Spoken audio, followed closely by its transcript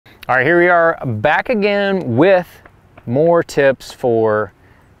All right, here we are back again with more tips for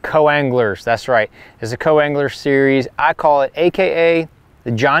co-anglers. That's right, it's a co-angler series. I call it AKA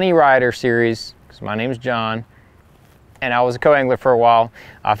the Johnny Ryder series because my name is John and I was a co-angler for a while.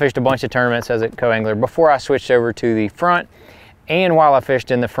 I fished a bunch of tournaments as a co-angler before I switched over to the front, and while I fished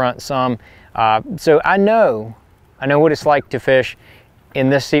in the front some. So I know what it's like to fish in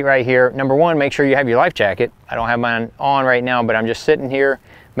this seat right here. Number one, make sure you have your life jacket. I don't have mine on right now, but I'm just sitting here.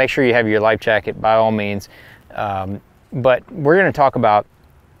 Make sure you have your life jacket by all means. But we're gonna talk about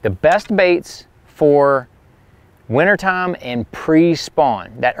the best baits for wintertime and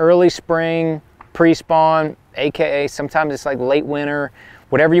pre-spawn. That early spring, pre-spawn, AKA sometimes it's like late winter,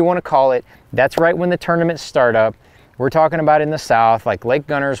 whatever you wanna call it. That's right when the tournaments start up. We're talking about in the south, like Lake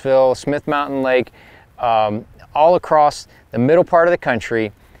Guntersville, Smith Mountain Lake, all across the middle part of the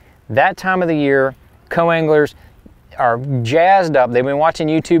country. That time of the year, co-anglers are jazzed up. They've been watching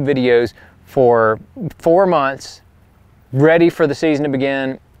YouTube videos for 4 months, ready for the season to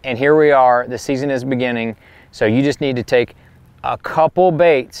begin. And here we are, the season is beginning. So you just need to take a couple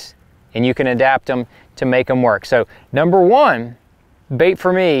baits and you can adapt them to make them work. So number one bait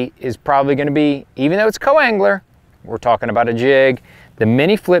for me is probably gonna be, even though it's co-angler, we're talking about a jig, the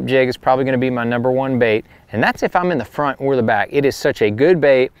mini flip jig is probably gonna be my number one bait. And that's if I'm in the front or the back. It is such a good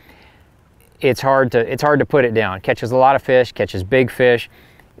bait. It's hard to put it down. Catches a lot of fish, catches big fish,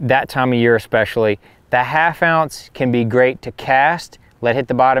 that time of year especially. The 1/2 ounce can be great to cast, let hit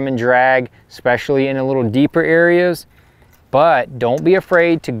the bottom and drag, especially in a little deeper areas. But don't be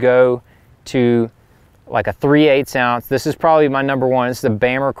afraid to go to like a 3/8 ounce. This is probably my number one. This is the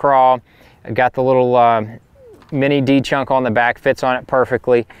Bammer Craw. I got the little mini D chunk on the back, fits on it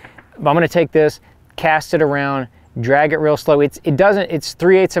perfectly. But I'm gonna take this, cast it around, drag it real slow. It's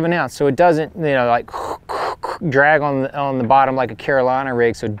 3/8 of an ounce, so it doesn't, you know, like drag on the bottom like a Carolina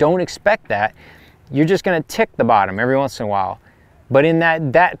rig. So don't expect that. You're just gonna tick the bottom every once in a while. But in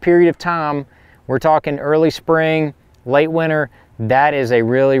that period of time, we're talking early spring, late winter, that is a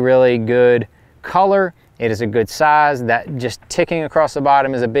really, really good color. It is a good size. That just ticking across the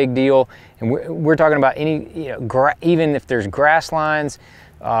bottom is a big deal. And we're talking about any, you know, even if there's grass lines,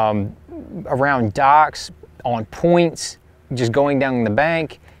 around docks, on points, just going down the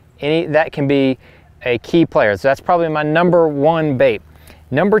bank, that can be a key player. So that's probably my number one bait.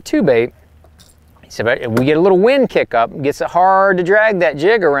 Number two bait, so if we get a little wind kick up, it gets it hard to drag that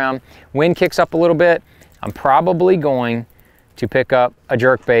jig around, wind kicks up a little bit, I'm probably going to pick up a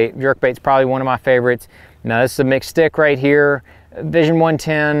jerkbait. Jerkbait's probably one of my favorites. Now this is a mixed stick right here. Vision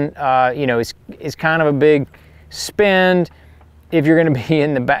 110, you know, it's kind of a big spend. If you're gonna be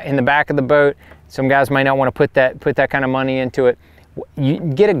in the back of the boat, some guys might not want to put that kind of money into it. You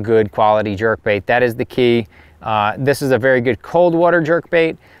get a good quality jerkbait. That is the key. This is a very good cold water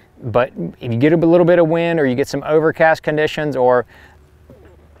jerkbait, but if you get a little bit of wind or you get some overcast conditions, or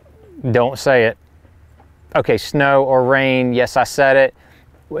don't say it, okay, snow or rain, yes, I said it,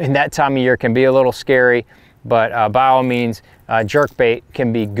 in that time of year can be a little scary, but by all means, jerkbait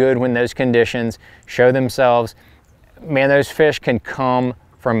can be good when those conditions show themselves. Man, those fish can come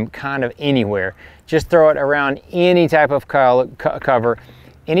from kind of anywhere. Just throw it around any type of cover,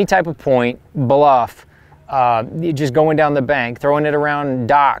 any type of point, bluff, just going down the bank, throwing it around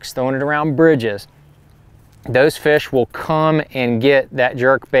docks, throwing it around bridges. Those fish will come and get that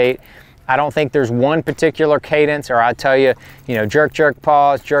jerk bait. I don't think there's one particular cadence, or I tell you, you know, jerk, jerk,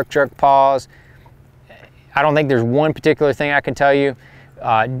 pause, jerk, jerk, pause. I don't think there's one particular thing I can tell you.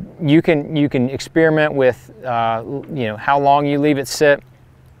 You can experiment with, you know, how long you leave it sit.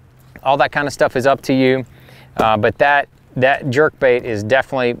 All that kind of stuff is up to you. But that jerkbait is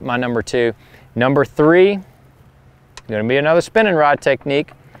definitely my number two. Number three, gonna be another spinning rod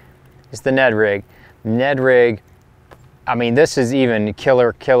technique. It's the Ned rig. Ned rig, I mean, this is even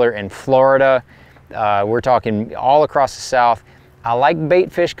killer in Florida. We're talking all across the South. I like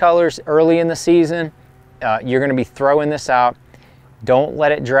bait fish colors early in the season. You're gonna be throwing this out. Don't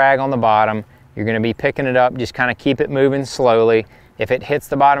let it drag on the bottom. You're gonna be picking it up, just kind of keep it moving slowly. If it hits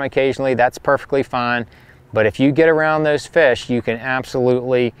the bottom occasionally, that's perfectly fine. But if you get around those fish, you can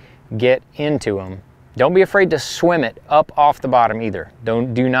absolutely get into them. Don't be afraid to swim it up off the bottom either.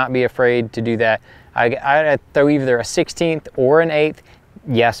 Do not be afraid to do that. I throw either a 16th or an 8th.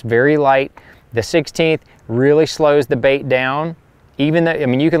 Yes, very light. The 16th really slows the bait down. Even though, I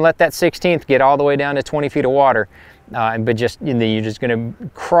mean, you can let that 16th get all the way down to 20 feet of water. But just, you know, you're just going to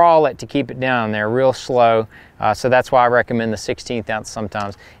crawl it to keep it down there real slow. So that's why I recommend the 16th ounce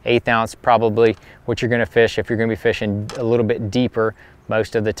sometimes. 1/8 ounce probably what you're going to fish if you're going to be fishing a little bit deeper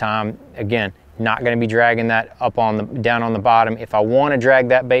most of the time. Again, Not going to be dragging that up down on the bottom. If I want to drag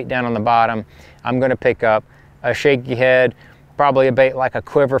that bait down on the bottom, I'm going to pick up a shaky head, probably a bait like a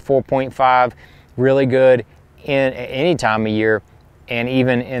Quiver 4.5, really good in any time of year, and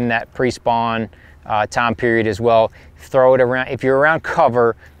even in that pre-spawn time period as well. Throw it around. If you're around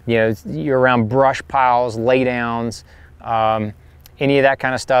cover, you know, you're around brush piles, laydowns, any of that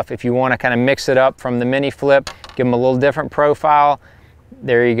kind of stuff. If you want to kind of mix it up from the mini flip, give them a little different profile,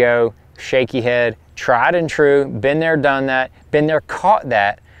 there you go. Shaky head, tried and true, been there, done that, been there, caught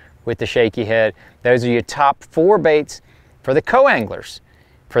that with the shaky head. Those are your top 4 baits for the co-anglers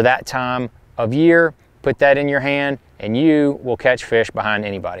for that time of year. Put that in your hand and you will catch fish behind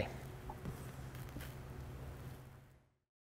anybody.